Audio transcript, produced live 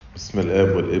بسم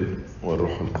الآب والابن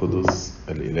والروح القدس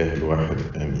الإله الواحد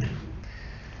آمين.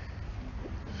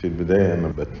 في البداية أنا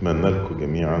بتمنى لكم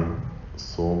جميعا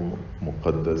صوم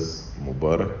مقدس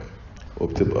مبارك،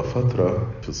 وبتبقى فترة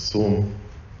في الصوم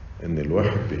إن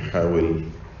الواحد بيحاول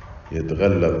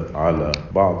يتغلب على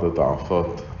بعض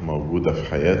ضعفات موجودة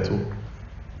في حياته،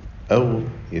 أو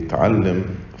يتعلم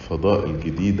فضائل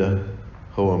جديدة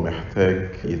هو محتاج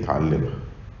يتعلمها.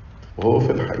 وهو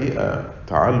في الحقيقة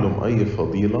تعلم أي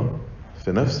فضيلة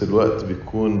في نفس الوقت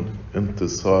بيكون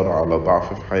انتصار على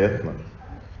ضعف في حياتنا.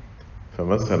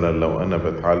 فمثلا لو أنا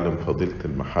بتعلم فضيلة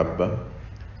المحبة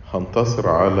هنتصر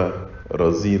على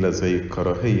رذيلة زي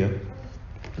الكراهية.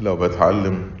 لو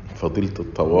بتعلم فضيلة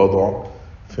التواضع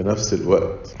في نفس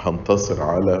الوقت هنتصر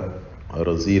على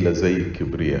رذيلة زي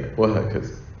الكبرياء،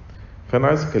 وهكذا. فأنا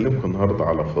عايز أكلمكم النهاردة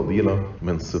على فضيلة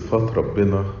من صفات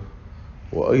ربنا،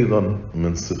 وأيضا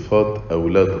من صفات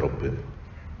أولاد ربنا.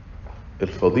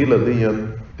 الفضيلة دي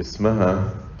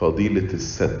اسمها فضيلة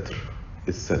الستر.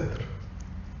 الستر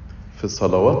في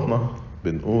صلواتنا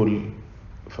بنقول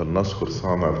فلنشكر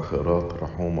صانع الخيرات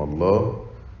رحمه الله.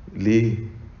 ليه؟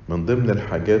 من ضمن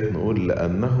الحاجات نقول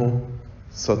لأنه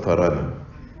سترنا.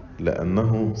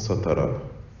 لأنه سترنا.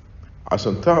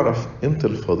 عشان تعرف انت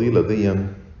الفضيلة دي،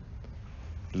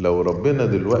 لو ربنا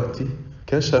دلوقتي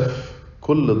كشف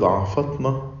كل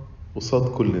ضعفاتنا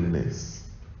قصاد كل الناس،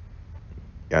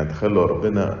 يعني تخيلوا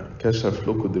ربنا كشف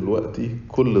لكم دلوقتي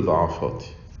كل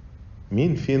ضعفاتي،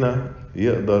 مين فينا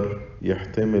يقدر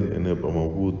يحتمل ان يبقى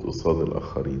موجود قصاد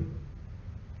الاخرين؟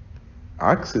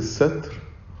 عكس الستر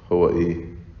هو ايه؟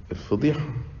 الفضيحة.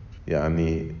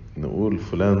 يعني نقول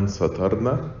فلان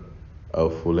سترنا او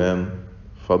فلان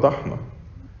فضحنا.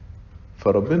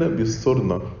 فربنا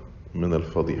بيسترنا من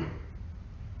الفضيحة،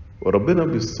 وربنا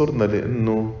بيسترنا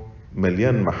لانه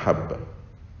مليان محبة،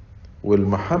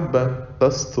 والمحبة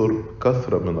تستر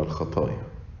كثرة من الخطايا.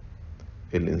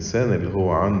 الإنسان اللي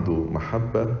هو عنده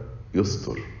محبة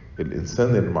يستر،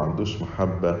 الإنسان اللي ما عندوش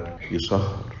محبة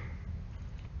يشهر.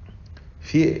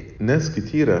 في ناس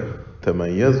كتيرة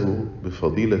تميزوا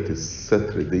بفضيلة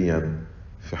الستر دي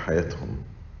في حياتهم.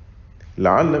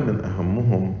 لعل من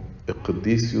أهمهم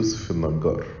القديس يوسف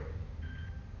النجار.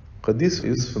 قديس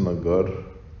يوسف النجار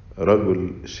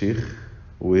رجل شيخ،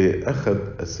 وأخذ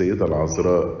السيدة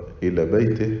العذراء إلى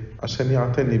بيته عشان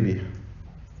يعتني بيها،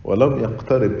 ولم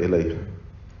يقترب إليها،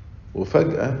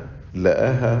 وفجأة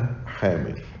لقاها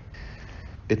حامل.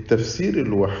 التفسير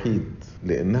الوحيد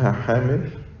لأنها حامل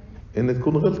إن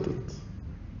تكون غلطت،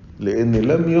 لأن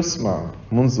لم يسمع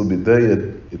منذ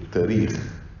بداية التاريخ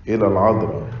إلى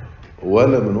العذراء،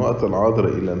 ولا من وقت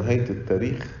العذراء إلى نهاية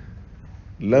التاريخ،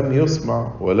 لم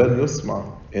يسمع ولن يسمع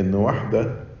إن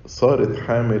واحدة صارت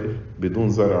حامل بدون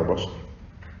زرع بشر.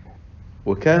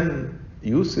 وكان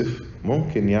يوسف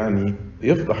ممكن يعني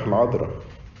يفضح العذراء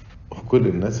وكل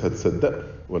الناس هتصدقه،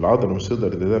 والعذراء مش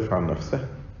تقدر تدافع عن نفسها.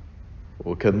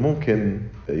 وكان ممكن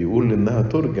يقول إنها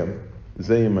ترجم،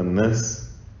 زي ما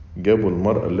الناس جابوا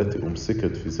المرأة التي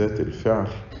أمسكت في ذات الفعل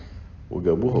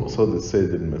وجابوها قصاد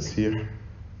السيد المسيح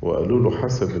وقالوا له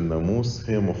حسب الناموس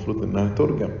هي مفروض إنها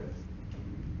ترجم.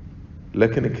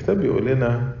 لكن الكتاب يقول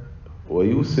لنا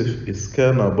ويوسف إذ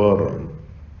كان بارا،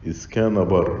 إذ كان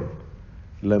بارا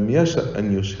لم يشأ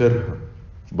أن يشهرها،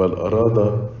 بل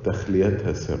أراد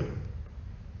تخليتها سر.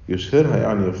 يشهرها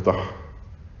يعني يفضحها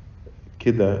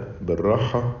كده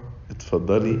بالراحة،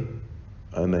 اتفضلي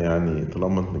أنا يعني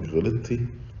طالما إنك غلطتي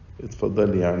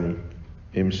اتفضلي يعني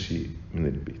امشي من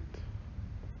البيت.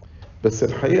 بس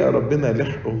الحقيقة ربنا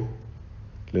لحقه،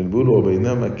 لأن بيقول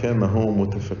وبينما كان هو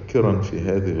متفكرا في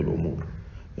هذه الأمور،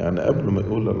 يعني قبل ما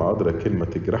يقول للعذراء كلمة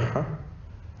تجرحها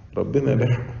ربنا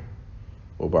لحقه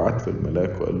وبعت له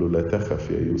الملاك وقال له لا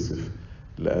تخف يا يوسف،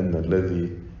 لأن الذي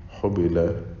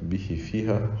حبل به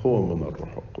فيها هو من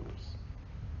الروح القدس.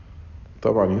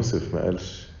 طبعا يوسف ما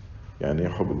قالش يعني ايه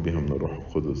حبل بها من الروح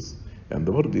القدس، يعني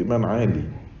ده برضه إيمان عالي.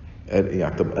 قال إيه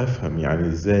يعني؟ طب أفهم يعني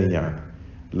إزاي يعني؟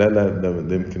 لا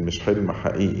ده يمكن مش حلم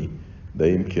حقيقي، ده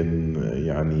يمكن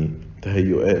يعني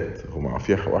تهيؤات هو مع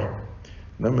فيها واحد.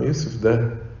 إنما يوسف ده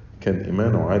كان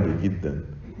إيمانه عالي جدا،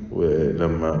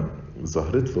 ولما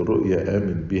ظهرت له رؤية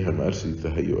آمن بيها، ما قالش دي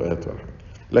تهيؤات ولا حاجة.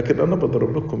 لكن أنا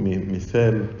بضرب لكم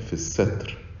مثال في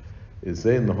الستر،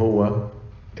 إزاي إن هو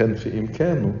كان في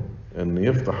إمكانه إن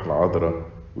يفضح العذراء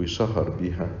ويشهر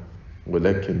بيها،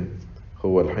 ولكن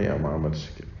هو الحقيقة ما عملش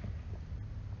كده.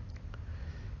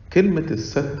 كلمة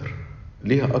الستر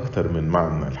ليها أكتر من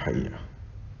معنى الحقيقة.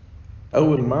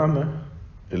 أول معنى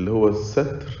اللي هو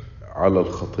الستر على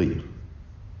الخطية،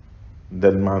 ده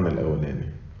المعنى الأولاني،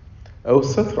 أو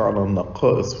الستر على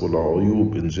النقائص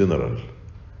والعيوب in general.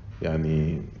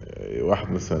 يعني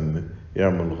واحد مثلا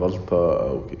يعمل غلطة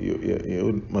أو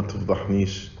يقول ما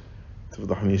تفضحنيش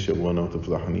يا ابونا، ما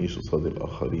تفضحنيش قصاد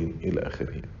الآخرين إلى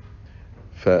آخره.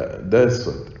 فده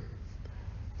الستر.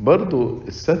 برضو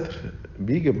الستر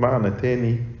بيجي بمعنى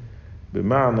تاني،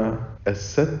 بمعنى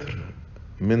الستر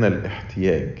من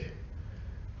الاحتياج.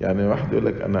 يعني واحد يقول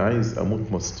لك أنا عايز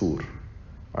أموت مستور،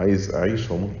 عايز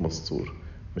أعيش وأموت مستور،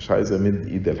 مش عايز أمد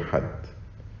إيدي لحد.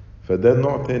 فده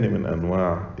نوع تاني من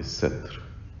أنواع الستر.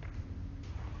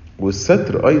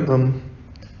 والستر أيضا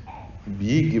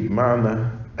بيجي بمعنى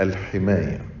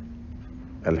الحماية.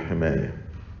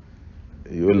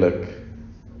 يقول لك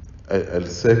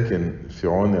الساكن في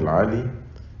عون العلي،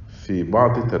 في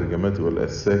بعض ترجمات يقول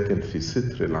الساكن في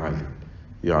ستر العلي،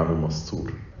 يعني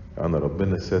مستور، يعني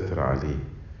ربنا ساتر عليه،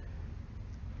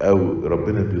 أو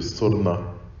ربنا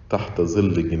بيسترنا تحت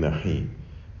ظل جناحيه،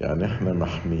 يعني احنا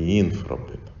محميين في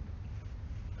ربنا.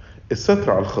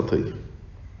 الستر على الخطية.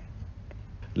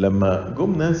 لما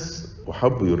جم ناس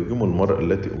وحبوا يرجموا المرأة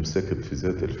التي أمسكت في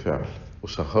ذات الفعل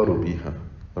وشهروا بيها،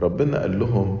 ربنا قال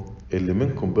لهم اللي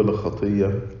منكم بلا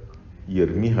خطية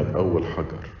يرميها بأول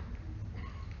حجر.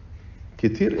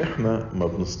 كتير احنا ما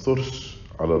بنسترش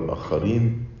على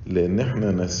الآخرين لأن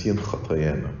احنا ناسين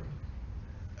خطايانا.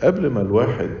 قبل ما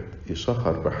الواحد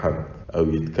يشهر بحد أو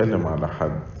يتكلم على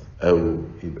حد أو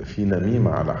يبقى في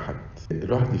نميمة على حد،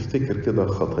 الواحد يفتكر كده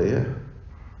خطاياه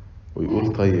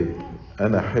ويقول طيب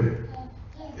أنا أحب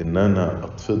إن أنا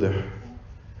أتفضح.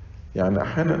 يعني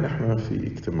أحيانا إحنا في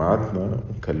اجتماعاتنا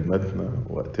وكلماتنا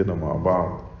وقتنا مع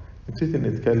بعض نبتدي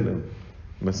نتكلم،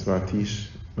 ما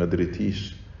سمعتيش، ما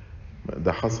دريتيش،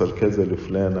 ده حصل كذا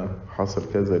لفلانة،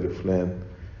 حصل كذا لفلان،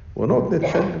 ونقعد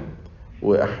نتكلم.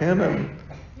 وأحيانا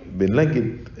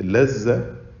بنجد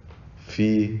لذة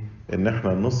في إن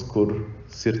إحنا نذكر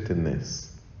سيرة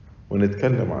الناس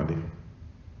ونتكلم عليهم.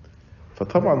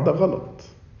 فطبعا ده غلط،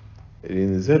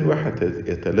 لأن إزاي الواحد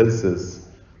يتلذذ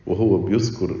وهو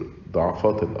بيذكر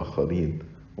ضعفات الآخرين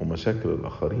ومشاكل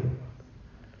الآخرين؟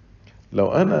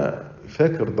 لو أنا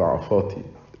فاكر ضعفاتي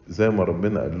زي ما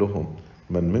ربنا قال لهم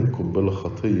من منكم بلا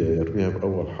خطية يرميها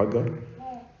بأول حجر،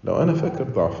 لو أنا فاكر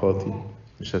ضعفاتي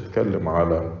مش هتكلم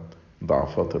على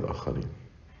ضعفات الآخرين.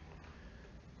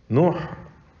 نوح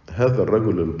هذا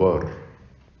الرجل البار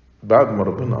بعد ما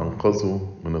ربنا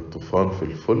أنقذه من الطوفان في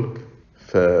الفلك،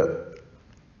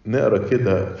 فنقرأ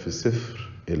كده في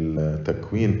سفر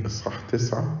التكوين إصحاح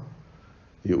 9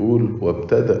 يقول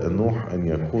وابتدأ نوح أن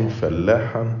يكون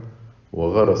فلاحا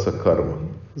وغرس كرما،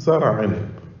 زرع عنب.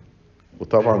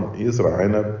 وطبعا يزرع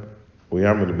عنب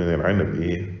ويعمل من العنب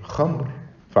إيه؟ خمر.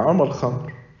 فعمل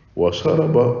خمر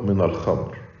وشرب من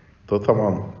الخمر. ده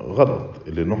طبعا غلط،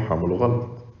 اللي نوح عمله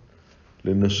غلط،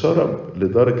 لأن شرب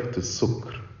لدرجة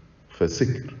السكر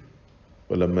فسكر،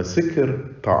 ولما سكر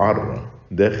تعرى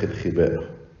داخل خبائه،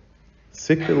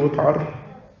 سكر وتعرى.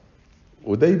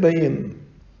 وده يبين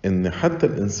ان حتى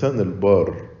الانسان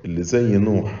البار اللي زي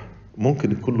نوح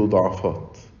ممكن يكون له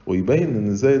ضعفات، ويبين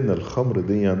ان زي ان الخمر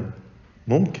دي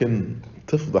ممكن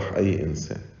تفضح اي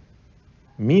انسان.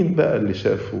 مين بقى اللي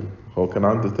شافه؟ هو كان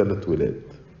عنده 3 ولاد،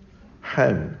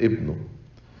 حام ابنه.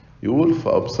 يقول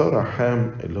فأبصر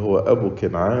حام اللي هو أبو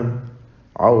كنعان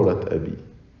عورة أبيه.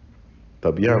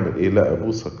 طب يعمل إيه؟ لا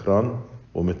أبوه سكران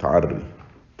ومتعري.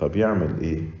 طب يعمل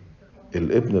إيه؟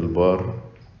 الابن البار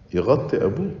يغطي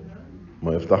أبوه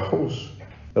ما يفضحوش.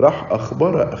 راح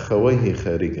أخبر أخويه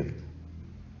خارجا،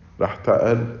 راح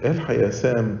قال الحق يا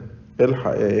سام،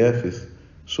 الحق يا يافث،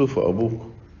 شوفوا أبوكم،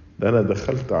 ده أنا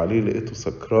دخلت عليه لقيته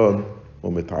سكران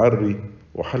ومتعري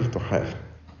وحالته حالة.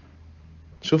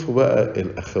 شوفوا بقى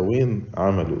الأخوين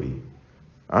عملوا إيه.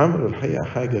 عملوا الحقيقة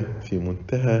حاجة في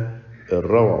منتهى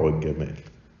الروعة والجمال،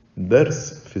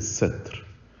 درس في الستر.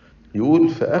 يقول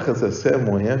فأخذ سام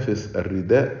ويافث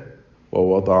الرداء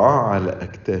ووضعاه على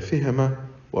أكتافهما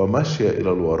ومشي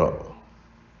إلى الوراء.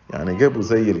 يعني جابوا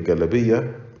زي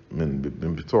الجلبية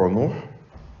من بتوع نوح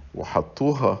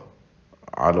وحطوها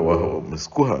على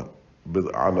مسكوها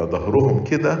على ظهرهم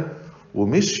كده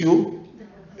ومشيوا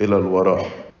إلى الوراء.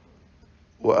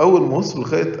 وأول ما وصلوا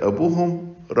لغاية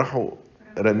أبوهم راحوا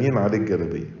رامين عليه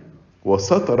الجلبية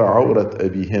وستر عورة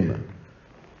أبيهما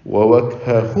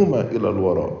ووجههما إلى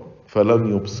الوراء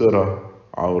فلم يبصر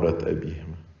عورة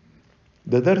أبيهما.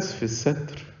 ده درس في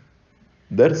الستر،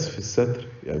 درس في الستر.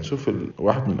 يعني شوف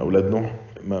واحد من أولاد نوح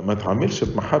ما تعملش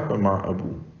بمحبة مع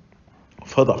أبوه،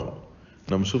 فضحه.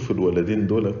 لما شوف الولدين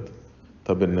دولت،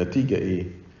 طب النتيجة إيه؟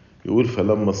 يقول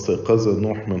فلما استيقظ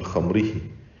نوح من خمره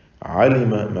علم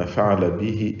ما فعل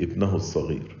به ابنه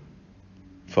الصغير،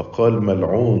 فقال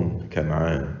ملعون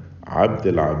كنعان عبد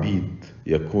العبيد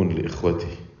يكون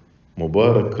لإخوته،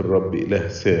 مبارك الرب إله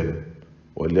سام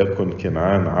وليكن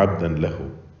كنعان عبدا له،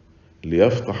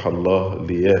 ليفتح الله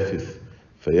ليافث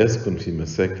فيسكن في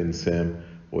مساكن سام،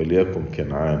 وليكن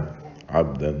كنعان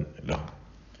عبدا له.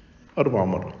 4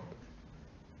 مرات.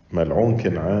 ملعون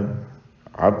كنعان،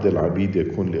 عبد العبيد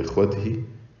يكون لإخوته،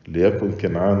 ليكن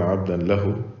كنعان عبدا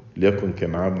له، ليكن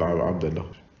كنعان عبدا له.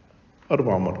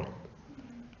 4 مرات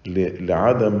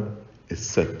لعدم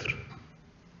الستر.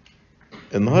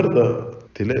 النهاردة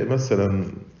تلاقي مثلا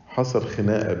حصل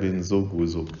خناقة بين زوج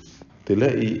وزوج،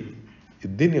 تلاقي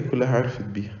الدنيا كلها عرفت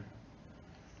بيها،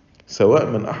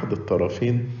 سواء من أحد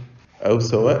الطرفين أو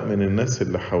سواء من الناس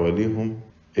اللي حواليهم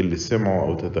اللي سمعوا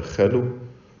أو تدخلوا،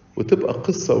 وتبقى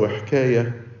قصة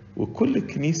وحكاية وكل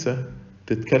الكنيسة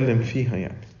تتكلم فيها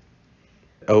يعني.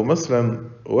 أو مثلا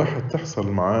واحد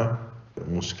تحصل معاه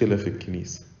مشكلة في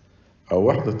الكنيسة، أو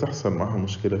واحدة تحصل معها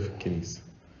مشكلة في الكنيسة،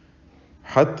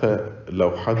 حتى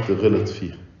لو حد غلط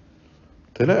فيها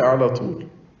تلاقي على طول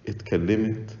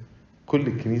اتكلمت، كل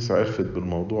الكنيسة عرفت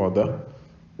بالموضوع ده،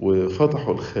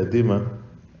 وفتحوا الخادمة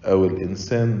أو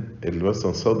الإنسان اللي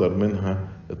مثلا صدر منها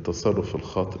التصرف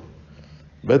الخاطئ.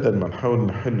 بدل ما نحاول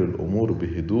نحل الأمور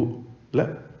بهدوء،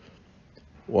 لا،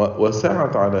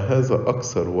 وساعد على هذا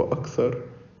أكثر وأكثر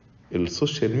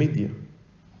السوشيال ميديا.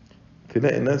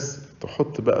 تلاقي ناس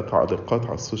تحط بقى تعليقات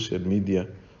على السوشيال ميديا،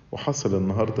 وحصل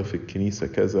النهاردة في الكنيسة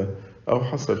كذا، أو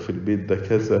حصل في البيت ده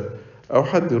كذا، أو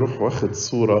حد يروح واخد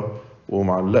صورة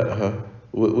ومعلقها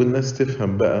والناس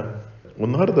تفهم بقى.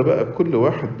 والنهاردة بقى كل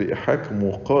واحد بقى حاكم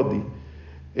وقاضي،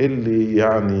 اللي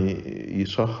يعني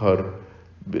يشهر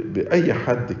بأي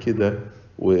حد كده،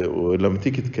 ولما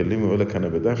تيجي تكلمه يقولك أنا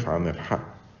بدافع عن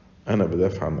الحق، أنا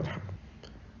بدافع عن الحق.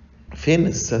 فين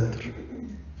الستر؟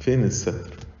 فين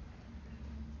الستر؟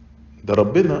 ده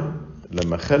ربنا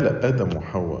لما خلق آدم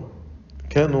وحواء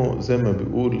كانوا زي ما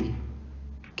بيقول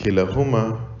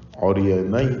كلاهما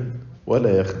عريانين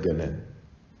ولا يخجلان.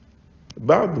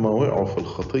 بعد ما وقعوا في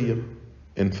الخطية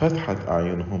انفتحت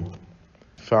أعينهم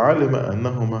فعلم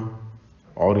أنهما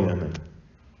عريانين،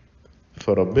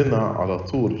 فربنا على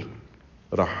طول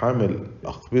راح عامل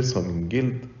أقمصة من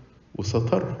جلد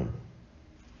وسترهم.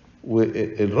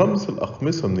 والرمز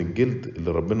الأقمصة من الجلد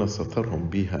اللي ربنا سترهم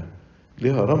بيها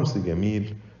لها رمز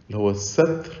جميل، اللي هو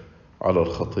الستر على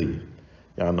الخطية.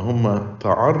 يعني هم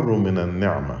تعروا من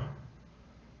النعمة،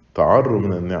 تعروا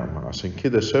من النعمة، عشان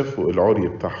كده شافوا العري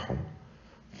بتاعهم.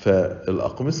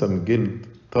 فالأقمصة من الجلد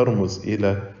ترمز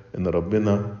إلى إن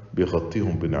ربنا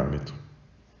بيغطيهم بنعمته.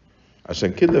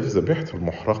 عشان كده في ذبيحة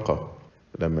المحرقة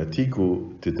لما تيجوا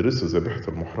تدرسوا ذبيحة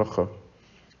المحرقة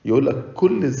يقول لك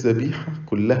كل الذبيحة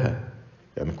كلها،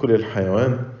 يعني كل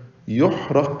الحيوان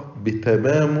يحرق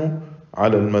بتمامه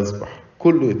على المذبح،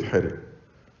 كله يتحرق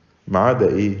ما عدا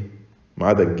ايه؟ ما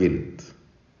عدا الجلد.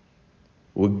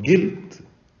 والجلد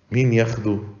مين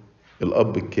ياخده؟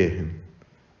 الأب الكاهن.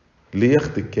 ليه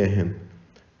ياخد الكاهن؟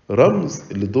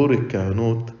 رمز لدور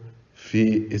الكهنوت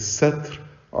في الستر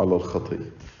على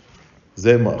الخطية.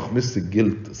 زي ما أقمصة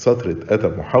الجلد سترت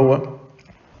آدم وحواء،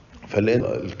 فلأن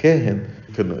الكاهن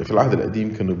في العهد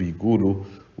القديم كانوا بيقولوا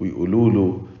ويقولوا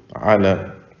له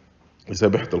على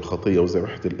ذبيحة الخطية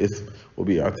وذبيحة الإثم،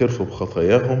 وبيعترفوا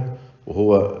بخطاياهم،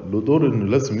 وهو له دور إنه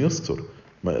لازم يستر،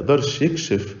 ما يقدرش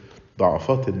يكشف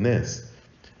ضعفات الناس.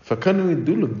 فكانوا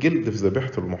يدوا الجلد في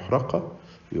ذبيحة المحرقة،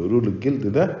 يقولوا له الجلد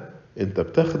ده أنت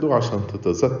بتاخده عشان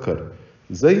تتذكر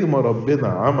زي ما ربنا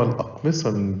عمل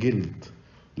أقمصة من جلد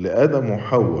لآدم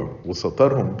وحواء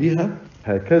وسترهم بيها،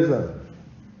 هكذا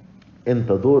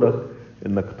انت دورك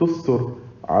انك تستر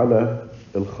على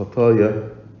الخطايا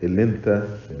اللي انت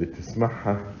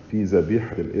بتسمعها في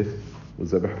ذبيحة الإثم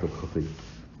وذبيحة الخطية.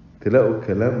 تلاقوا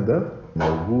الكلام ده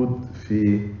موجود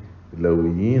في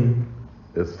لاويين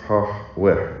إصحاح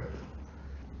 1،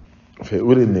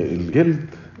 فيقول ان الجلد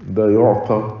ده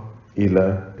يعطى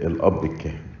الى الاب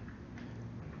الكاهن.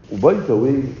 وباي ذا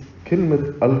واي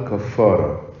كلمة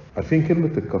الكفارة، عارفين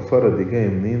كلمة الكفارة دي جاية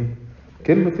منين؟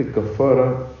 كلمة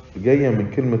الكفارة جاية من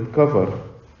كلمة كفر،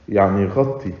 يعني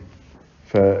يغطي.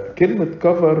 فكلمة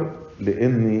كفر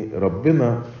لأن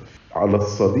ربنا على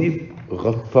الصليب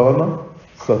غطانا،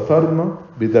 سترنا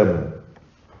بدمه،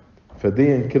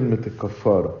 فدي كلمة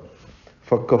الكفارة.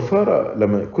 فالكفارة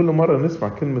لما كل مرة نسمع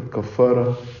كلمة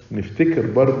كفارة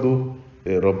نفتكر برضو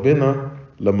ربنا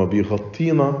لما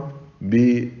بيغطينا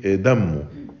بدمه،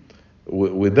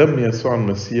 ودم يسوع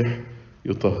المسيح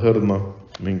يطهرنا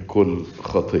من كل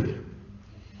خطية.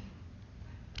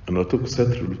 أنا قلت لكم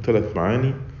ستر له 3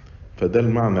 معاني، فده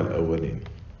المعنى الأولاني.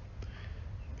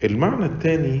 المعنى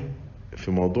الثاني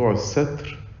في موضوع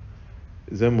الستر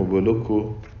زي ما بقول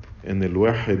لكم إن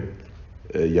الواحد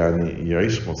يعني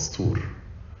يعيش مستور،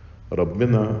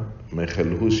 ربنا ما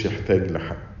يخليهوش يحتاج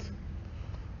لحد.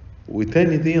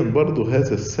 وتاني دي برضو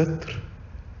هذا الستر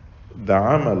ده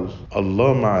عمل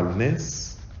الله مع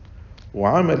الناس،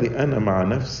 وعملي أنا مع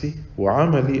نفسي،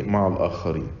 وعملي مع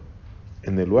الآخرين،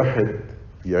 إن الواحد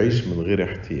يعيش من غير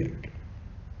احتياج.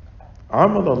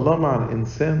 عمل الله مع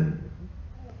الإنسان،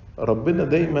 ربنا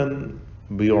دايما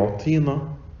بيعطينا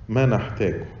ما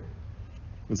نحتاجه،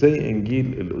 زي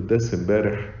إنجيل القداس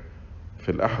امبارح في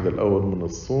الأحد الأول من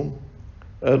الصوم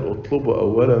قال اطلبوا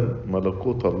أولا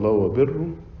ملكوت الله وبره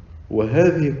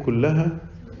وهذه كلها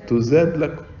تزاد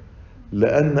لكم،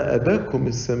 لأن أباكم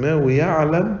السماوي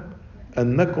يعلم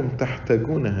أنكم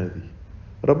تحتاجون هذه.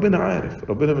 ربنا عارف،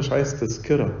 ربنا مش عايز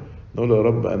تذكرة نقول يا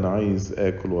رب أنا عايز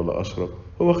آكل ولا أشرب،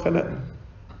 هو خلقنا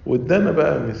وادانا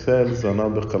بقى مثال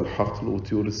زنابق الحقل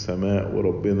وطيور السماء،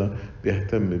 وربنا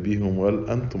بيهتم بيهم وقال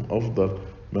أنتم أفضل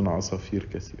من عصافير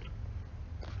كثير.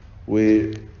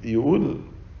 ويقول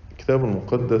الكتاب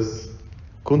المقدس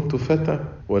كنت فتى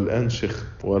والآن شخت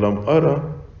ولم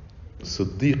أرى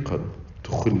صديقا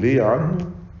تخلي عنه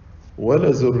ولا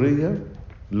ذرية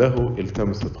له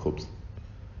التمست خبز.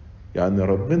 يعني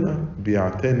ربنا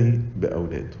بيعتني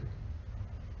بأولاده.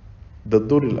 ده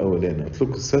الدور الأولاني. قلت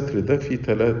لكم الستر ده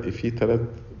فيه ثلاث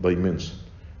دايمنشن.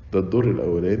 ده الدور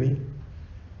الأولاني.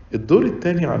 الدور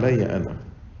الثاني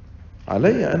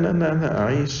علي أنا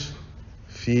أعيش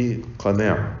في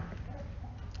قناعة،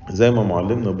 زي ما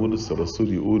معلمنا بولس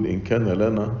الرسول يقول إن كان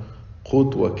لنا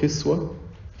قوت وكسوة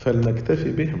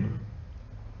فلنكتفي بهما.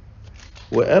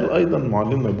 وقال أيضا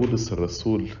معلمنا بولس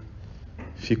الرسول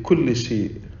في كل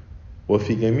شيء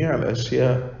وفي جميع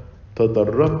الأشياء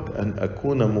تدربت أن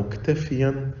أكون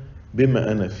مكتفيا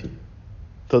بما أنا فيه.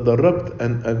 تدربت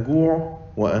أن أجوع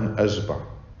وأن أشبع،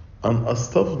 أن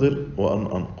أستفضل وأن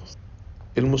أنقص.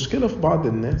 المشكلة في بعض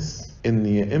الناس إن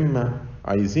يا إما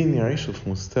عايزين يعيشوا في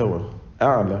مستوى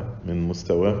أعلى من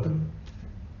مستواهم،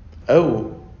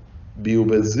 أو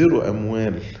بيبذروا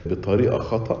أموال بطريقة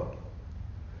خطأ،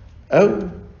 أو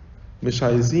مش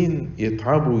عايزين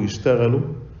يتعبوا ويشتغلوا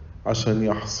عشان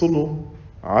يحصلوا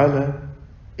على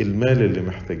المال اللي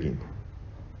محتاجينه.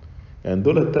 يعني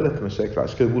دول الثلاث مشاكل.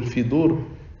 عشان كده بقول في دور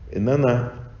ان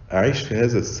انا اعيش في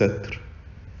هذا الستر.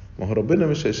 ما هو ربنا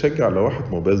مش هيشجع لو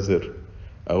واحد مبذر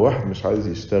او واحد مش عايز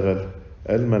يشتغل،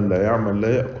 قال من لا يعمل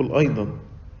لا يأكل ايضا.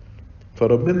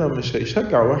 فربنا مش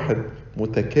هيشجع واحد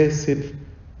متكاسل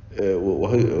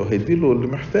وهيديله اللي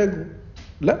محتاجه،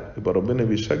 لا، يبقى ربنا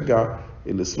بيشجع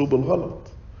الاسلوب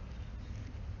الغلط.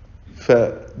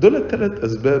 فدول الثلاث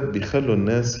اسباب بيخلوا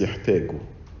الناس يحتاجوا.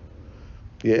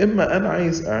 يا اما انا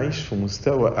عايز اعيش في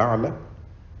مستوى اعلى،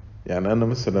 يعني انا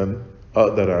مثلا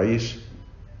اقدر اعيش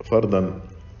فرضا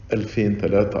 2000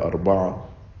 3 4،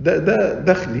 ده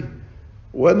دخلي،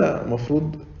 وانا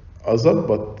مفروض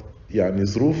اظبط يعني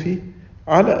ظروفي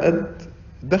على قد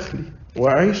دخلي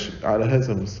واعيش على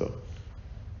هذا المستوى.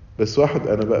 بس واحد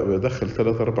انا بقى بدخل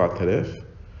 3 4000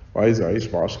 وعايز اعيش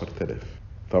ب10,000،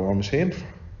 طبعا مش هينفع.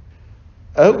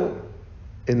 او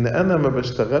ان انا ما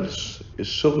بشتغلش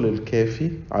الشغل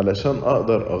الكافي علشان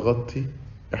اقدر اغطي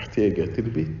احتياجات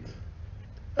البيت.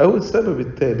 او السبب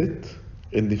الثالث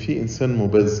ان في انسان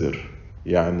مبذر،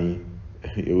 يعني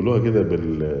يقولوها كده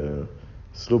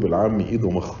بالاسلوب العامي ايده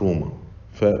مخرومة،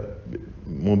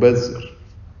 فمبذر.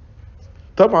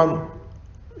 طبعا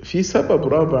في سبب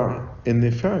رابع، ان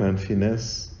فعلا في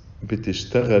ناس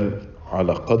بتشتغل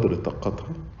على قدر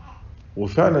طاقتها،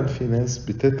 وفعلا في ناس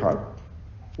بتتعب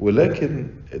ولكن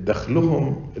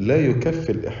دخلهم لا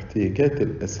يكفي الاحتياجات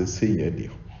الأساسية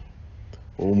ليهم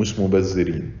ومش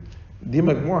مبذرين. دي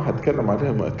مجموعة هتكلم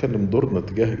عليها ما أتكلم دورنا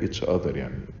تجاه each other،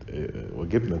 يعني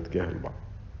واجبنا تجاه البعض.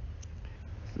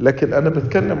 لكن أنا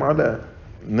بتكلم على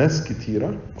ناس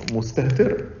كتيرة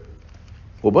مستهترة.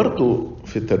 وبرضو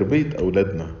في تربية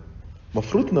أولادنا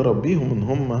مفروض نربيهم إن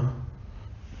هم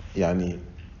يعني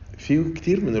في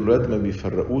كتير من الولاد ما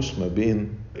بيفرقوش ما بين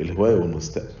الهواية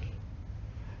والمستقبل.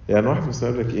 يعني واحد مثلا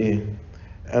يقول لك ايه،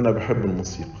 انا بحب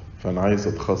الموسيقى فانا عايز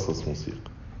اتخصص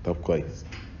موسيقى. طب كويس،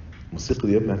 الموسيقى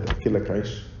دي يا ابني هتاكلك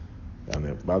عيش؟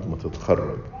 يعني بعد ما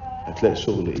تتخرج هتلاقي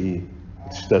شغل ايه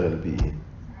وتشتغل بيه ايه؟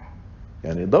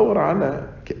 يعني دور على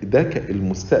ده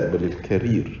المستقبل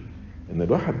الكارير. ان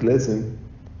الواحد لازم،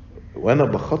 وانا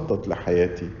بخطط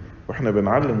لحياتي واحنا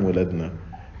بنعلم ولادنا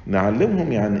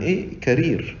نعلمهم يعني ايه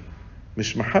كارير،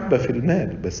 مش محبة في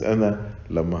المال بس. أنا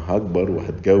لما هكبر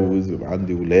وهتجوز ويبقى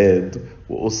عندي ولاد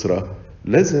وأسرة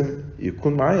لازم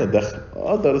يكون معايا دخل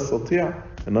أقدر أستطيع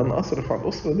أن أنا أصرف على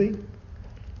الأسرة دي.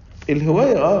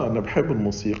 الهواية أنا بحب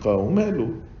الموسيقى وماله،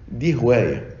 دي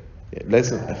هواية. يعني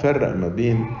لازم أفرق ما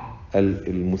بين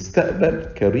المستقبل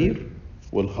كارير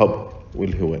والهب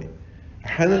والهواية.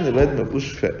 أحيانا الولاد ما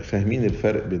بقوش فاهمين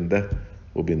الفرق بين ده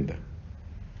وبين ده.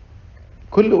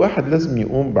 كل واحد لازم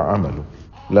يقوم بعمله.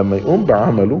 لما يقوم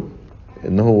بعمله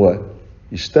ان هو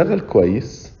يشتغل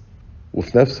كويس،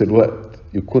 وفي نفس الوقت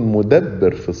يكون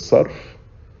مدبر في الصرف،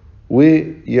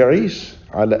 ويعيش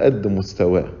على قد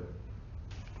مستواه.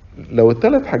 لو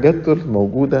الثلاث حاجات دول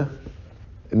موجودة،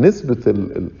 نسبة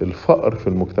الفقر في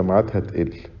المجتمعات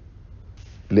هتقل.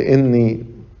 لأن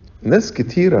ناس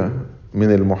كتيرة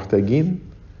من المحتاجين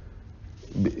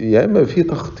يا إما في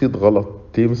تخطيط غلط،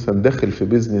 تلاقيه مثلا داخل في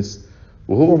بيزنس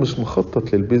وهو مش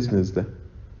مخطط للبيزنس ده،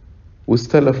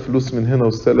 واستلف فلوس من هنا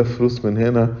واستلف فلوس من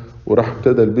هنا، وراح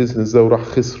ابتدى البيزنس ده وراح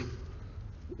خسر.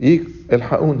 يجي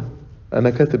الحقونا، انا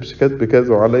كاتب شيكات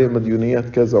بكذا وعليا مديونيات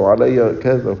كذا وعليا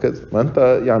كذا وكذا. ما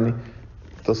انت يعني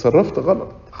تصرفت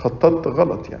غلط، خططت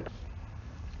غلط يعني.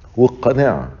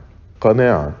 والقناعة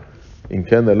ان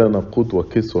كان لنا قوت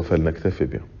وكسوة فلنكتفي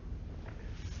بها.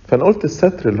 فانا قلت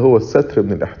الستر اللي هو الستر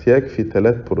من الاحتياج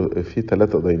في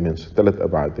ثلاثة دايمنشن، 3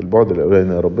 ابعاد. البعد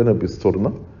الاولاني ربنا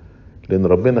بيسترنا، لان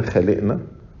ربنا خالقنا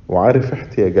وعارف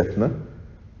احتياجاتنا،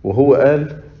 وهو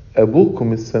قال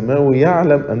أبوكم السماوي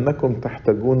يعلم أنكم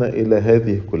تحتاجون إلى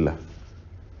هذه كلها.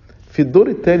 في الدور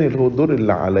الثاني اللي هو الدور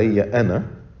اللي عليا أنا،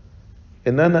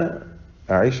 إن أنا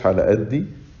أعيش على قدي،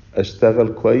 أشتغل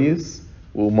كويس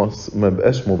وما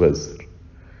بقاش مبذر.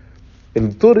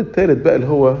 الدور الثالث بقى اللي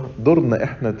هو دورنا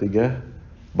إحنا تجاه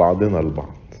بعضنا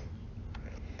البعض.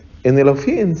 إن لو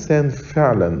في إنسان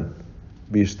فعلا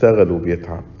بيشتغل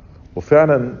وبيتعب،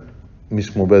 وفعلا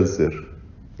مش مبذر،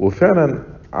 وفعلا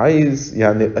عايز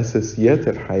يعني أساسيات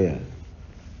الحياة،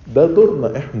 ده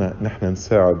دورنا إحنا نحن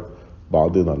نساعد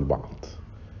بعضنا البعض.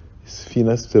 في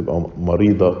ناس بتبقى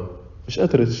مريضة مش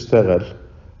قادرة تشتغل،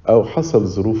 أو حصل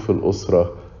ظروف في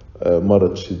الأسرة،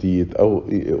 مرض شديد أو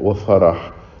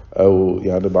وفرح، أو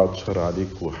يعني بعد شر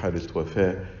عليك وحالة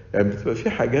وفاة. يعني بتبقى في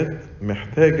حاجات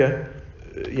محتاجة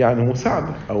يعني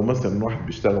مساعدة. أو مثلا واحد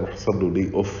بيشتغل وحصل له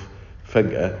لي أوف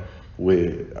فجأة،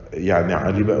 ويعني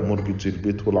عليه بقى مورجج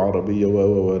البيت والعربية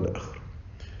والى اخره.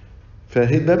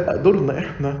 فهي ده بقى دورنا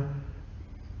احنا،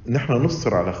 ان احنا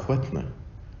نصر على اخواتنا.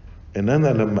 ان انا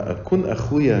لما اكون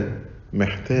اخويا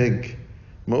محتاج،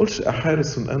 ما اقولش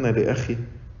احارس انا لاخي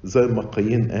زي ما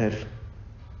قايين قال،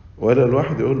 ولا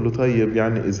الواحد يقول له طيب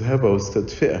يعني اذهب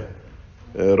واستدفئه،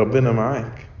 ربنا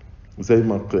معاك. زي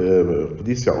ما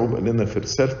قديس يعقوب قال لنا في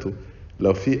رسالته،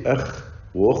 لو في اخ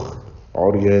واخت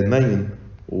عريانين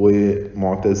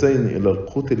ومعتزين الى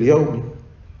القوت اليومي،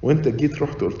 وانت جيت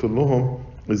رحت قلت لهم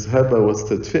اذهبا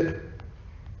واستدفئا،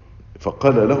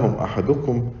 فقال لهم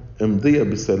احدكم امضي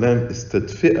بسلام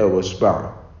استدفئا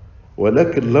واشبعا،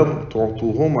 ولكن لم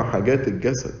تعطوهما حاجات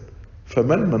الجسد،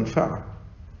 فما المنفعة؟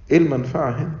 ايه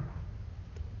المنفعة هنا؟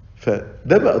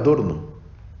 فده بقى دورنا.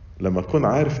 لما اكون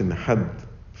عارف ان حد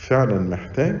فعلا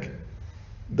محتاج،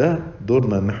 ده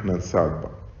دورنا ان احنا نساعد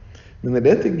بعض. من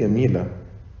الآيات الجميلة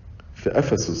في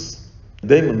أفسس،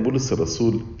 دايما بولس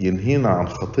الرسول ينهينا عن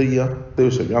خطية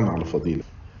ويشجعنا على فضيلة،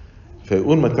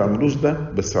 فيقول ما تعملوش ده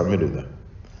بس اعملوا ده.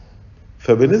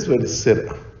 فبالنسبة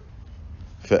للسرقة،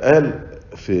 فقال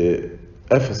في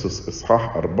أفسس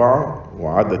إصحاح 4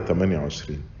 وعدد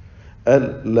 28،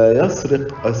 قال لا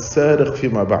يسرق السارق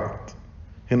فيما بعد.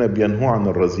 هنا بينهوا عن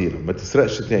الرذيلة، ما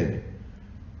تسرقش تاني.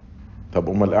 طب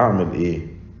امال اعمل ايه؟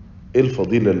 ايه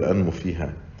الفضيلة اللي انمو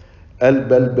فيها؟ قال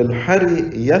بل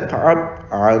بالحري يتعب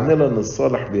عاملا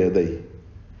الصالح بيديه.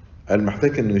 قال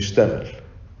محتاج انه يشتغل،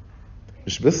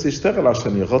 مش بس يشتغل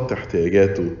عشان يغطي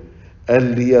احتياجاته، قال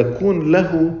ليكون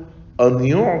له ان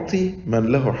يعطي من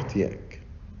له احتياج.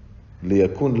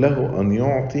 ليكون له ان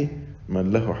يعطي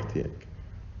من له احتياج.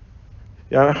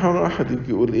 يعني احيانا واحد يجي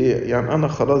يقول ايه، يعني انا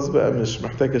خلاص بقى مش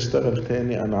محتاج اشتغل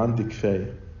تاني، انا عندي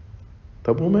كفاية.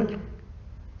 طب وماله؟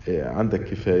 عندك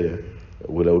كفاية،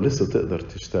 ولو لسه تقدر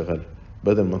تشتغل،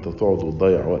 بدل ما انت تقعد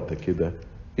وتضيع وقتك كده،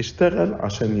 اشتغل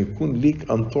عشان يكون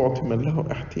ليك ان تعطي من له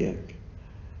احتياج.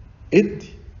 ادي،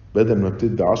 بدل ما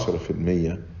بتدي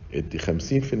 10%، ادي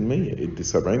 50%، ادي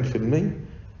 70%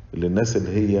 للناس اللي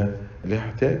هي ليها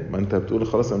احتياج. ما انت بتقول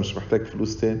خلاص انا مش محتاج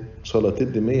فلوس تاني، ان شاء الله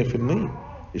تدي 100%.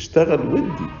 اشتغل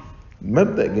ودي.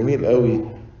 مبدأ جميل قوي،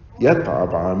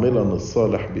 يتعب عاملا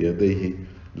الصالح بيديه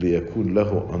ليكون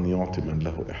له ان يعطي من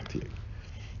له احتياج.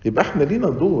 يبقى احنا لينا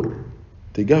دور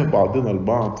تجاه بعضنا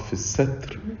البعض في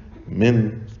الستر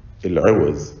من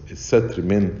العوز، الستر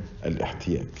من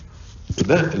الاحتياج.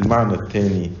 وده المعنى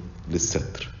الثاني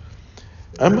للستر.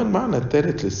 اما المعنى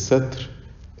الثالث للستر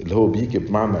اللي هو بيجي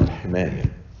بمعنى الحماية،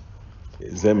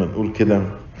 زي ما نقول كده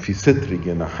في ستر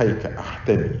جناحيك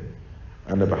احتمي.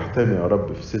 انا بحتمي يا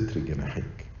رب في ستر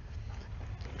جناحيك.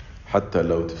 حتى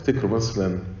لو تفتكروا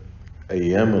مثلا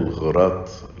ايام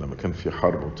الغارات، لما كان في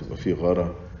حرب وتبقى في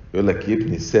غارة، يقول لك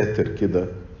يبني ساتر كده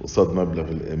قصاد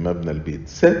مبنى البيت.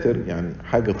 ساتر يعني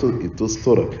حاجة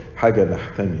تسترك، حاجة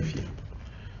نحتمي فيها.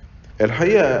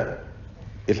 الحقيقة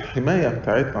الحماية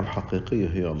بتاعتنا الحقيقية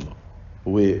هي الله،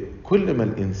 وكل ما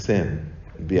الإنسان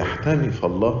بيحتمي في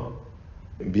الله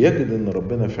بيجد إن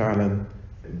ربنا فعلا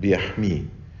بيحميه،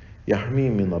 يحميه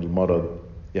من المرض،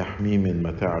 يحميه من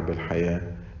متاعب الحياة،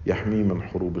 يحميه من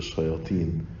حروب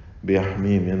الشياطين،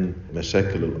 بيحميه من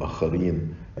مشاكل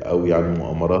الآخرين أو يعني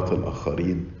مؤامرات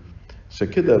الآخرين. عشان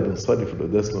كده بنصلي في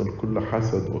القداس نقول كل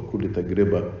حسد وكل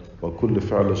تجربة وكل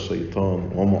فعل الشيطان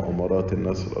ومؤامرات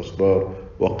الناس الأشرار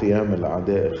وقيام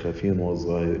الأعداء الخافين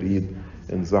والظاهرين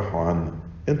انزحوا عنا.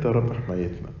 أنت يا رب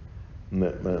حمايتنا،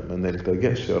 ما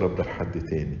نلتجأش يا رب لحد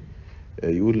تاني.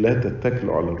 يقول لا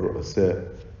تتكلوا على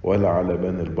الرؤساء ولا على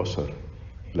بني البشر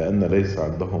لأن ليس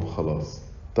عندهم خلاص،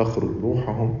 تخرج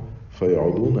روحهم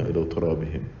فيعودون إلى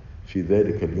ترابهم، في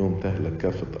ذلك اليوم تهلك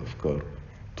كافة أفكار.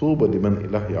 طوبى لمن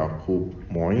إله يعقوب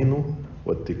معينه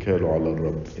واتكاله على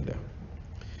الرب إله.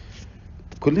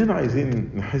 كلنا عايزين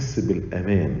نحس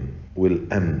بالأمان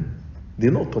والأمن، دي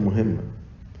نقطة مهمة.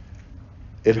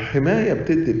 الحماية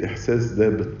بتدي الإحساس ده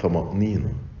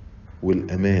بالطمأنينة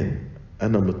والأمان،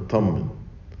 أنا مطمن.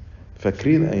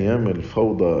 فاكرين أيام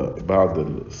الفوضى بعد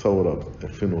الثورة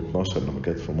 2012 لما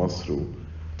كانت في مصر،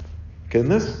 كان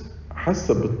الناس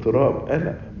حاسة باضطراب،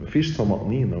 قلق، مفيش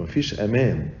طمأنينة، مفيش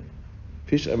أمان.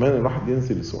 مفيش أمان الواحد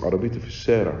ينزل يسوق عربيته في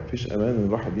الشارع، مفيش أمان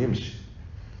الواحد يمشي.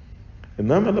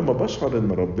 إنما لما بشعر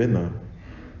إن ربنا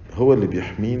هو اللي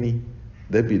بيحميني،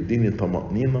 ده بيديني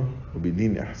طمأنينة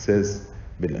وبيديني إحساس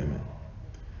بالأمان.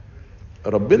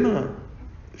 ربنا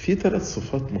فيه 3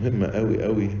 صفات مهمة قوي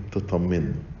قوي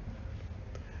تطمنا.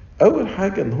 أول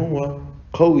حاجة إن هو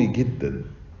قوي جدا،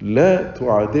 لا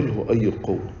تعادله أي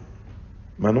قوة.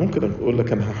 ما أنا ممكن أقول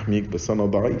لك أنا هحميك بس أنا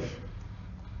ضعيف،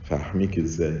 فهحميك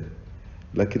إزاي؟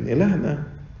 لكن إلهنا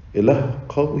إله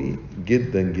قوي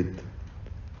جدا جدا.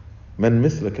 من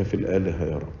مثلك في الآلهة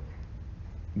يا رب.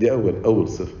 دي أول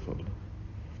صفة في الله.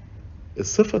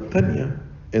 الصفة الثانية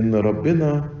إن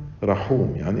ربنا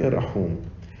رحوم. يعني إيه رحوم؟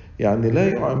 يعني لا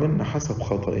يعاملنا حسب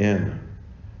خطايانا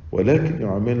ولكن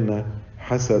يعاملنا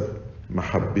حسب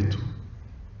محبته.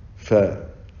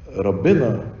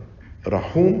 فربنا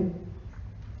رحوم،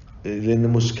 لأن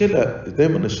مشكلة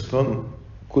دايما الشيطان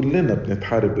كلنا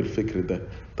بنتحارب بالفكر ده.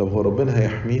 طب هو ربنا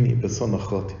هيحميني بس أنا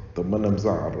خاطئ، طب ما أنا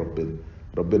مزعل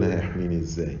ربنا هيحميني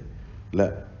إزاي؟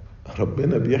 لا،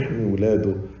 ربنا بيحمي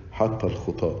ولاده حتى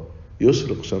الخطاة،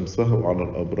 يشرق شمسه على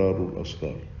الأبرار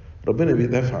والأشرار. ربنا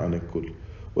بيدافع عن الكل.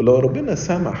 ولو ربنا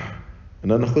سمح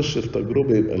إن أنا أخش في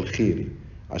تجربة يبقى الخيري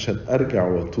عشان أرجع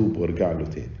وأتوب وأرجع له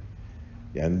تاني.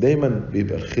 يعني دايما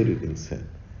بيبقى الخير الإنسان،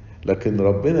 لكن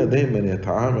ربنا دايما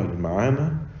يتعامل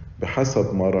معنا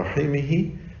بحسب مراحمه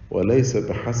وليس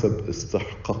بحسب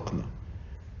استحقاقنا.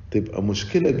 تبقى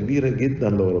مشكلة كبيرة جدا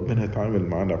لو ربنا يتعامل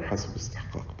معنا بحسب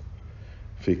استحقاقنا.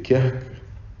 في كهك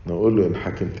نقول له إن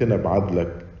حكمتنا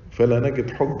بعدلك فلا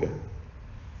نجد حجة.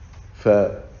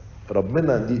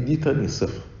 فربنا دي تاني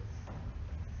صفة.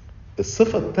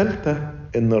 الصفة الثالثة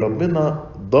إن ربنا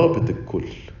ضابط الكل.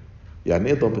 يعني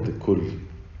إيه ضابط الكل؟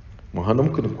 ما أنا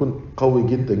ممكن أكون قوي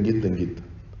جدا جدا جدا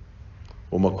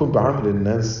وما أكون بعامل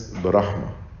الناس برحمة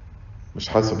مش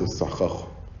حسب استحقاقهم،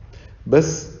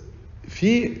 بس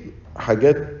في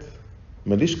حاجات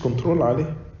ماليش كنترول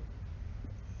عليها.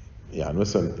 يعني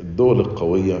مثلا الدول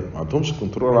القوية ما عندهمش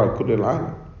كنترول على كل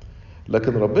العالم،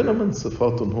 لكن ربنا من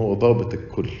صفاته إن هو ضابط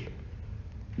الكل.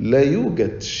 لا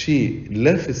يوجد شيء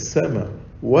لا في السماء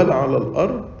ولا على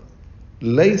الأرض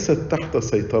ليست تحت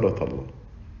سيطرة الله.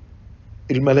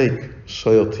 الملائكة،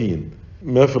 الشياطين،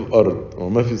 ما في الأرض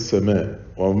وما في السماء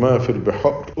وما في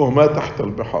البحار وما تحت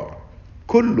البحار،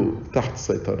 كله تحت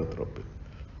سيطرة ربنا.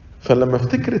 فلما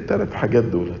افتكر ال3 حاجات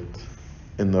دولت،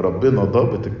 إن ربنا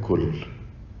ضابط الكل،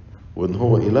 وإن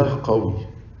هو إله قوي،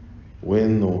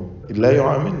 وإنه لا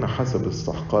يعاملنا حسب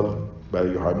استحقاقنا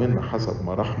بل يعاملنا حسب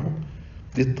مراحمه،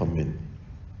 دي تطمني،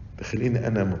 تخليني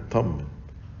أنا مطمن،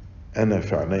 أنا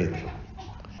في عنايته.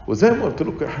 وزي ما قلت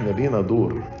لكم إحنا لينا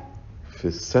دور في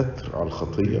الستر على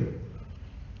الخطية،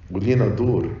 ولينا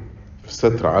دور في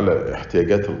الستر على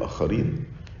احتياجات الآخرين،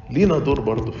 لينا دور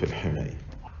برضو في الحماية.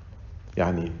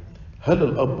 يعني هل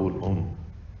الأب والأم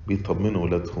بيطمنوا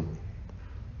ولادهم،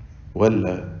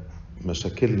 ولا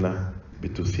مشاكلنا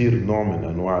بتثير نوع من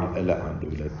أنواع القلق عند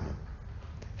ولادنا؟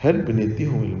 هل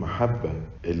بنديهم المحبة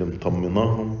اللي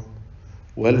مطمناهم،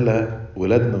 ولا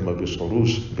ولادنا ما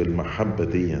بيشعروش بالمحبة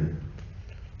دي؟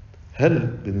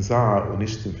 هل بنزعق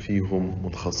ونشتم فيهم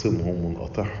ونخاصمهم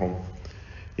ونقاطعهم؟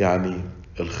 يعني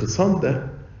الخصام ده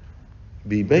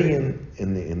بيبين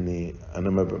ان انا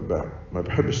ما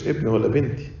بحبش ابني ولا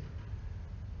بنتي.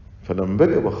 فلما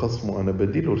باجي بخصمه انا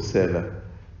بديله رسالة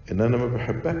ان انا ما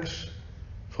بحبكش،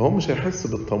 فهو مش هيحس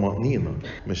بالطمأنينة،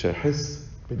 مش هيحس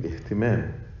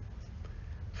بالاهتمام.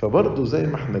 فبرضه زي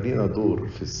ما احنا لينا دور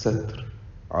في الستر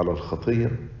على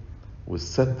الخطية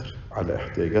والستر على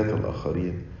احتياجات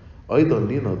الآخرين، أيضا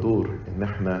لينا دور إن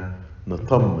احنا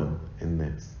نطمن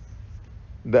الناس.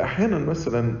 ده أحيانا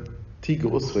مثلا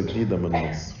تيجي أسرة جديدة من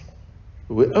مصر،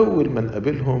 وأول ما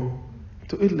نقابلهم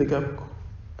تقول اللي جابكم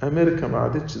أمريكا ما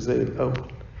عادتش زي الأول،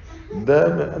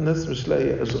 ده الناس مش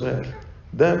لاقية أشغال،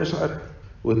 ده مش عارف.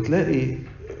 وتلاقي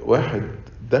واحد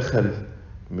دخل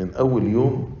من أول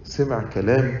يوم سمع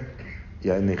كلام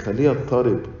يعني يخليه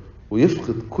يضطرب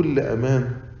ويفقد كل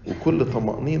أمان وكل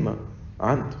طمأنينة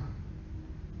عنده.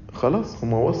 خلاص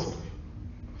هما وصل،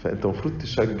 فأنت المفروض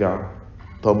تشجع،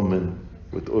 طمن،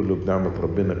 وتقول له بنعمة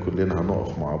ربنا كلنا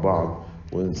هنقف مع بعض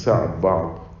ونساعد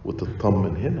بعض،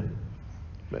 وتطمن هنا.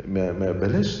 ما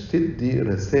بلاش تدي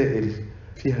رسائل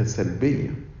فيها سلبية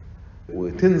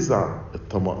وتنزع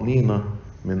الطمأنينة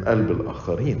من قلب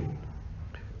الآخرين.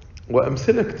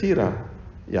 وأمثلة كتيرة،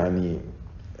 يعني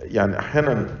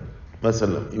أحيانا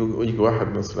مثلا يجي واحد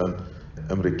مثلا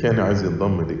أمريكاني عايز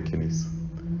ينضم للكنيسة،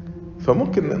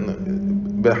 فممكن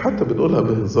حتى بنقولها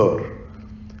بهزار،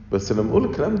 بس لما نقول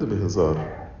الكلام ده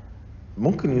بهزار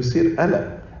ممكن يثير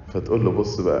قلق. فتقول له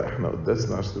بص بقى، احنا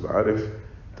قداسنا عشان تبقى عارف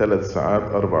 3 ساعات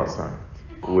 4 ساعات،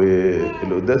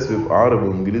 والقداس بيبقى عربي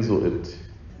وانجليزي وقبطي،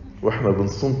 واحنا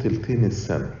بنصوم تلتين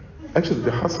السنة. اكشن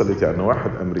دي حصلت، يعني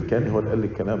واحد امريكاني هو اللي قال لي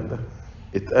الكلام ده،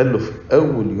 اتقال له في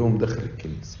اول يوم دخل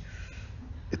الكنيسة،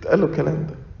 اتقال له الكلام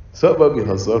ده، سواء بقى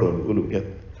بيهزروا ولا بيقولوا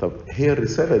بجد. طب هي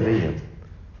الرسالة دي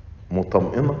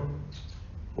مطمئنة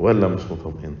ولا مش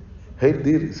مطمئنة؟ هي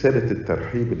دي رسالة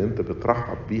الترحيب اللي انت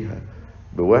بترحب بيها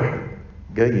بواحد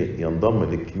جاي ينضم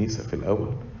للكنيسة في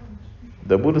الأول؟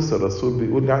 ده بولس الرسول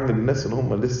بيقول يعني الناس اللي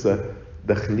هم لسه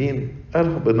داخلين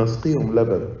قال بنسقيهم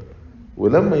لبن،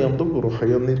 ولما ينضجوا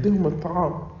روحيا نديهم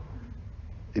الطعام.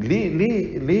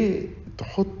 ليه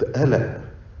تحط قلق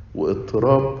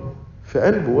واضطراب في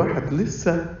قلب واحد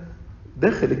لسه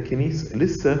داخل الكنيسة،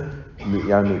 لسه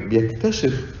يعني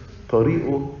بيكتشف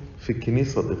طريقه في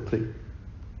الكنيسة القبطية؟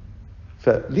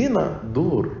 فلينا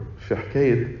دور في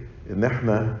حكاية ان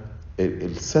احنا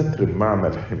الستر بمعنى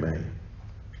الحماية.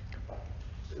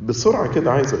 بسرعة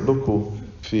كده عايز اقول لكم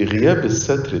في غياب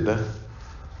الستر ده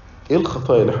ايه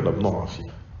الخطايا اللي احنا بنقع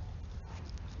فيها.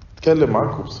 اتكلم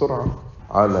معاكم بسرعة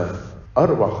على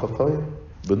 4 خطايا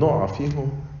بنقع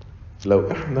فيهم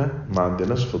لو احنا ما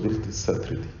عندناش فضيلة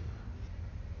الستر دي.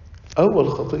 اول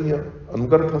خطية، انا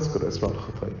مجرد هذكر اسماء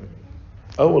الخطايا.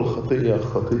 اول خطية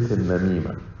خطية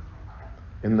النميمة.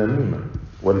 النميمة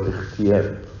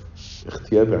والاغتياب.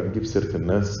 اغتياب يعني نجيب سيرة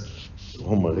الناس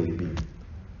وهم غايبين،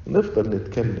 نفضل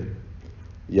نتكلم.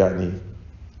 يعني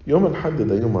يوم الحد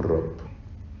ده يوم الرب،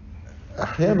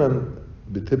 احيانا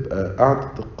بتبقى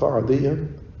قعدة القاعة دي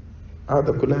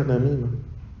قعدة كلها نميمة.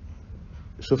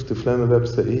 شفت فلانة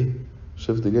لابسة ايه،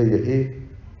 شفت جاية ايه،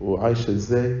 وعايشة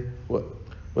ازاي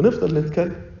ونفضل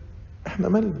نتكلم.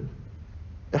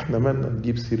 احنا مالنا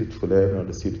نجيب سيرة فلان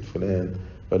ولا سيرة فلان،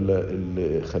 ولا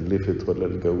اللي خلفت ولا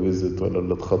اللي اتجوزت ولا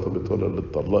اللي اتخطبت ولا اللي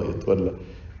اتطلقت، ولا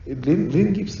ليه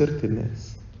نجيب سيرة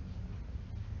الناس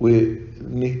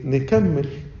ونكمل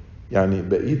يعني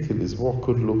بقية الأسبوع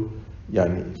كله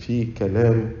يعني في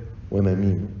كلام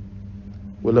ونميمة.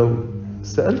 ولو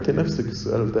سألت نفسك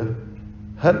السؤال ده،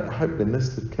 هل أحب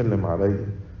الناس تتكلم عليا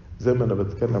زي ما أنا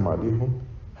بتكلم عليهم؟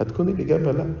 هتكون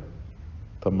الإجابة لا.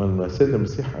 طب ما السيد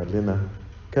المسيح قال لنا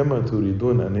كما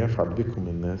تريدون أن يفعل بكم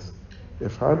الناس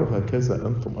افعلوا هكذا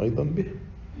أنتم أيضا به.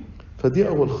 فدي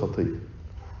أول خطية.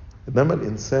 إنما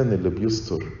الإنسان اللي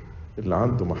بيستر، اللي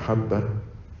عنده محبة،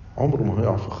 عمره ما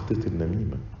هيقع في خطية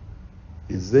النميمة.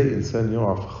 إزاي إنسان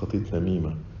يقع في خطية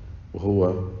نميمة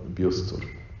وهو بيستر؟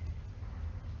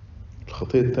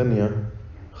 الخطية التانية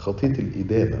خطية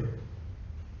الإدانة.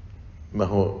 ما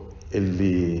هو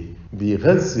اللي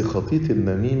بيغذي خطية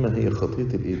النميمة هي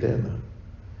خطية الإدانة.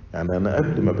 يعني أنا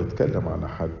قبل ما بتكلم على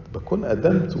حد بكون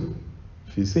أدنته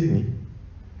في ذهني.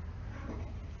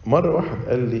 مرة واحد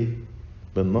قال لي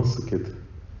بالنص كده،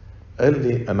 قال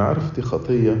لي أنا عارف دي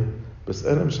خطية، بس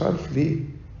أنا مش عارف ليه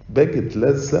بجد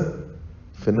لذة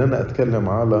في إن أنا أتكلم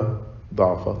على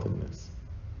ضعفات الناس.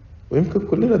 ويمكن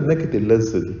كلنا بنجد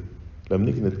اللذة دي لما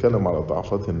نيجي نتكلم على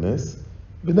ضعفات الناس،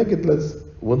 بنجد لذة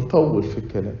ونطول في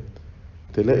الكلام.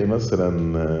 تلاقي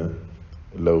مثلا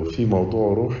لو في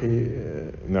موضوع روحي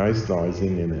نعيسنا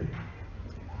وعايزين ننام،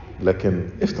 لكن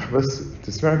افتح بس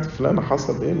تسمعت فلانة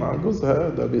حصل ايه مع جوزها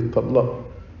ده بيتطلق،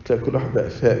 تلاقي كل واحد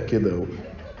أفاق كده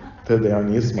وابتدى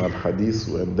يعني يسمع الحديث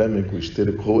ويندمج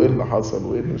ويشترك هو ايه اللي حصل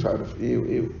وايه اللي مش عارف ايه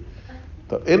وايه.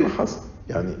 طب ايه اللي حصل؟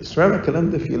 يعني اشمعنى الكلام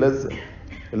ده فيه لذة؟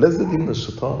 اللذة دي من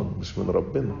الشيطان مش من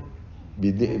ربنا.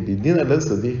 بيدينا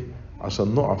اللذة دي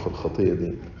عشان نقع في الخطية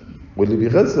دي. واللي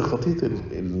بيغذي خطية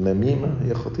النميمة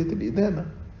هي خطية الإدانة،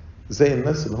 زي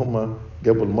الناس اللي هم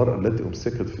جابوا المرأة التي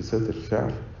أمسكت في ذات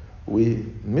الفعل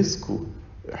ومسكوا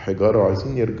حجارة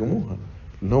وعايزين يرجموها،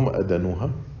 إن هم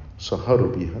أدانوها،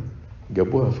 شهروا بيها،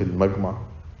 جابوها في المجمع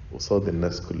قصاد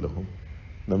الناس كلهم.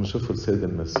 لما شافوا السيد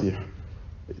المسيح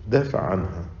دافع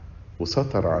عنها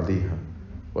وستر عليها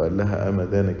وقال لها أما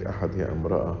دانك أحد يا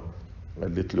امرأة؟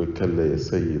 قالت له كلا يا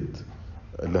سيد.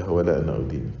 قال لها ولا أنا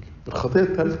أدينك. الخطية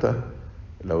الثالثة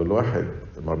لو الواحد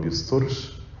ما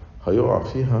بيسترش هيقع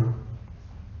فيها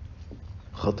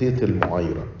خطية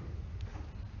المعايرة،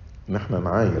 إن احنا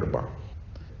نعاير بعض.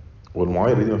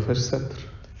 والمعايرة دي ما فيهاش ستر.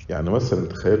 يعني مثلا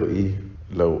تخيلوا إيه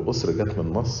لو أسرة جت من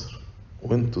مصر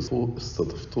وانتوا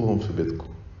استضفتوهم في بيتكم،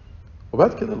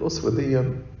 وبعد كده الأسرة دي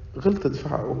غلطت في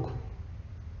حقكم،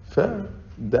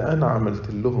 فده أنا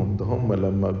عملت لهم، ده هم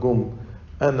لما جم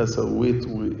أنا سويت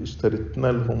واشتريتنا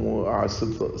لهم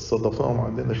واستضفناهم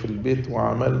عندنا في البيت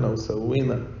وعملنا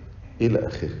وسوينا إلى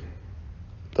آخره.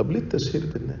 طب ليه التشهير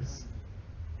بالناس؟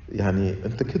 يعني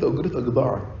أنت كده أجرتك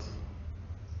ضاعت،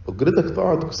 أجرتك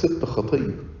ضاعت وكسبت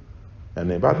خطية.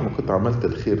 يعني بعد ما كنت عملت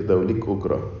الخير ده وليك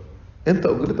أجرة، أنت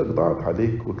أجرتك ضاعت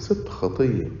عليك وكسبت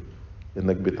خطية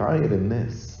إنك بتعاير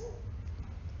الناس.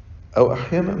 أو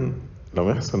أحيانا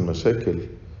لما يحصل مشاكل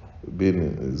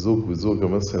بين زوج وزوجة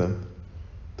مثلا،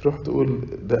 تروح تقول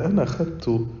ده أنا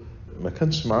خدته ما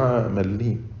كانش معاه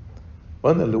مليم،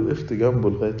 وأنا اللي وقفت جنبه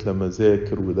لغاية لما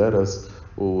ذاكر ودرس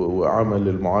وعمل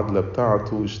المعادلة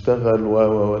بتاعته واشتغل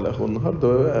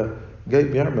والنهاردة بقى جاي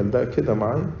بيعمل ده كده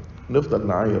معايا. نفضل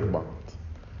نعاير بعض.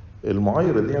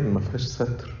 المعايرة دي يعني ما فيهاش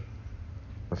ستر،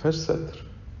 ما فيهاش ستر.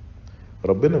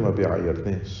 ربنا ما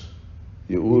بيعايرناش،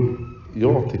 يقول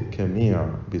يعطي الجميع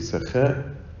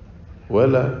بسخاء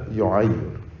ولا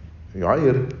يعير.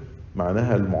 يعير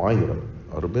معناها المعايرة.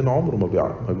 ربنا عمره ما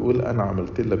بيقول أنا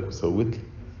عملت لك وسويت لك.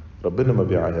 ربنا ما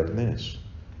بيعايرناش.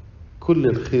 كل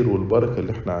الخير والبركة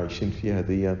اللي احنا عايشين فيها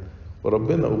دي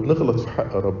وربنا، وبنغلط في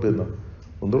حق ربنا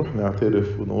ونروح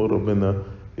نعترف ونقول ربنا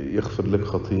يغفر لك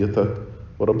خطيتك،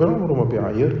 وربنا عمره ما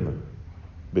بيعايرنا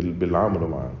بالعمل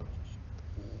معانا.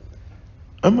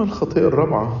 أما الخطيئة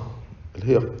الرابعة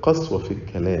اللي هي قسوة في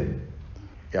الكلام.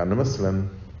 يعني مثلا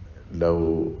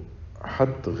لو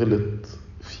حد غلط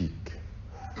فيك،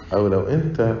 أو لو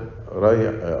أنت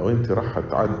رايح أو أنت رايحة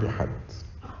تعاتبي حد،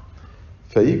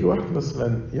 فيجي واحد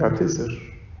مثلا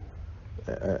يعتذر،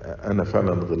 أنا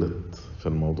فعلا غلطت في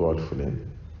الموضوع الفلاني.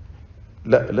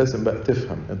 لا، لازم بقى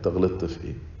تفهم أنت غلطت في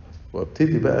إيه،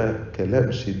 وابتدي بقى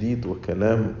كلام شديد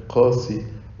وكلام قاسي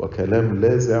وكلام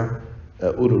لاذع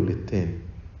أقوله للتاني.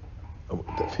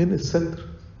 فين الستر؟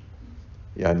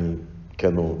 يعني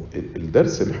كانوا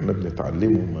الدرس اللي احنا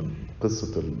بنتعلمه من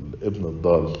قصة الابن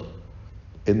الضال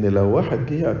ان لو واحد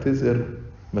جه يعتذر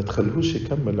ما تخلوش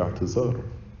يكمل اعتذاره.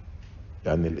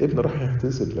 يعني الابن راح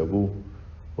يعتذر لابوه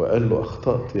وقال له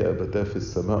اخطأت يا ابتاه في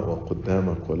السماء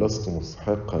وقدامك ولست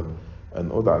مستحقا ان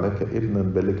ادعى لك ابنا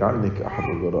بل اجعلني كاحد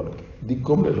اجرائك. دي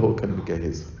الجملة اللي هو كان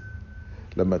مجهزها.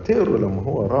 لما تقروا لما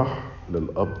هو راح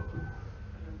للاب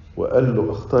وقال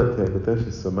له اخطأت يا ابتاه في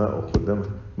السماء وقدامك،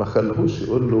 ما خلهوش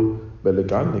يقول له بل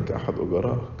اجعلني كأحد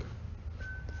أجرائك.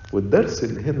 والدرس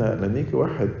اللي هنا لما يجي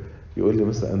واحد يقول لي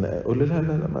مثلا أنا أقول له لا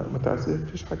لا لا ما تعتذر،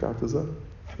 مفيش حاجة اعتذار،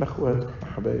 احنا اخوات واحنا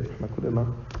حبايب، احنا كلنا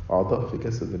أعضاء في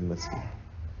جسد المسيح.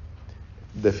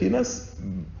 ده في ناس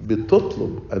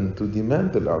بتطلب أن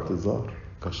تديماند الاعتذار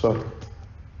كشرط،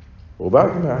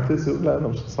 وبعد ما يعتذر لا أنا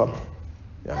مش هصالحه.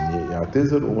 يعني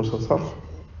يعتذر ومش هصالحه،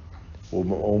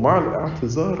 ومع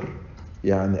الاعتذار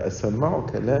يعني أسمعه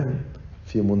كلام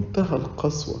في منتهى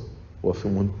القسوة وفي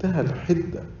منتهى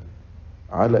الحدة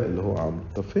على اللي هو عمله.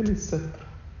 طب فين الستر؟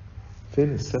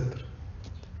 فين الستر؟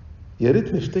 يا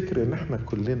ريت نفتكر ان احنا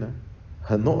كلنا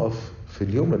هنقف في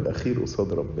اليوم الاخير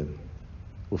قصاد ربنا،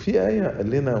 وفي آية قال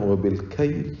لنا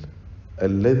وبالكيل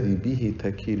الذي به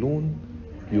تكيلون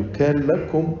يكال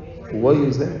لكم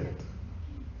ويزاد.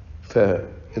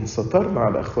 فإن سطرنا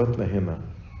على أخواتنا هنا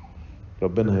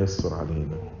ربنا هيستر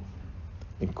علينا.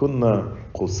 إن كنا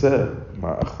قساة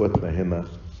مع أخواتنا هنا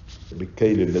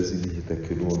بالكيل الذي به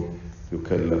تكيلون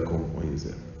يكال لكم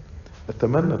ويزاد.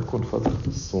 أتمنى تكون فترة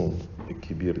الصوم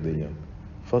الكبير دي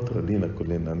فترة لينا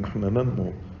كلنا ان احنا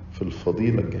ننمو في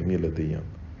الفضيلة الجميلة دي،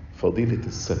 فضيلة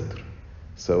الستر،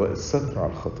 سواء الستر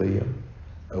على الخطية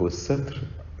او الستر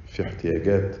في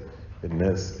احتياجات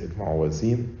الناس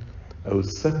المعوزين، او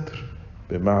الستر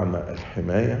بمعنى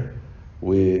الحماية،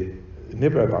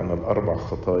 ونبعد عن الأربع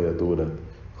خطايا دول: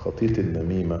 خطية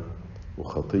النميمة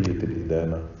وخطية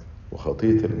الإدانة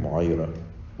وخطية المعايرة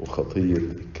وخطية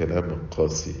الكلام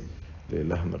القاسي.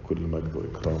 لإلهنا كل مجد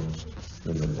وإكرام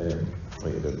من الآن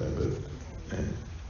وإلى الأبد.